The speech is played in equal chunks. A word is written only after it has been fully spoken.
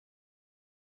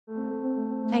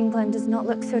England does not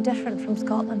look so different from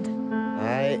Scotland.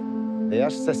 Aye, they are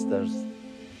sisters.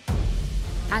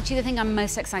 Actually, the thing I'm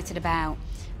most excited about,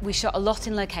 we shot a lot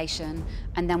in location,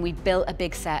 and then we built a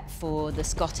big set for the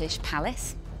Scottish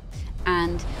palace.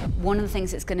 And one of the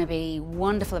things that's going to be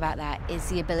wonderful about that is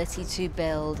the ability to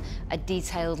build a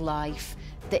detailed life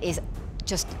that is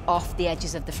just off the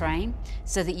edges of the frame,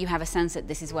 so that you have a sense that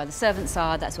this is where the servants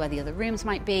are, that's where the other rooms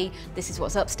might be, this is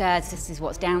what's upstairs, this is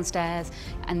what's downstairs.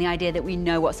 And the idea that we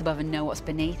know what's above and know what's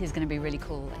beneath is going to be really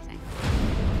cool, I think.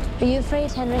 Are you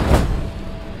afraid, Henry?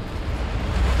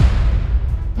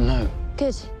 No.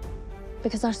 Good,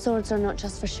 because our swords are not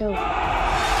just for show.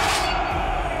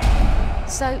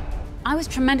 So I was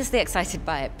tremendously excited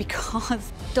by it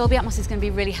because Dolby Atmos is going to be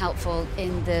really helpful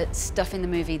in the stuff in the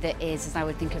movie that is, as I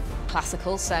would think of,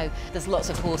 classical. So there's lots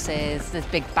of horses, there's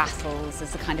big battles,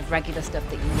 there's the kind of regular stuff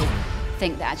that you would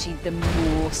think that actually the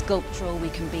more sculptural we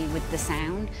can be with the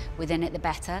sound within it, the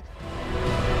better.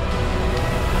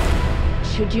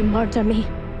 Should you murder me,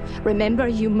 remember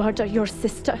you murder your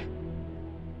sister.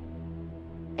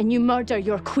 And you murder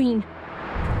your queen.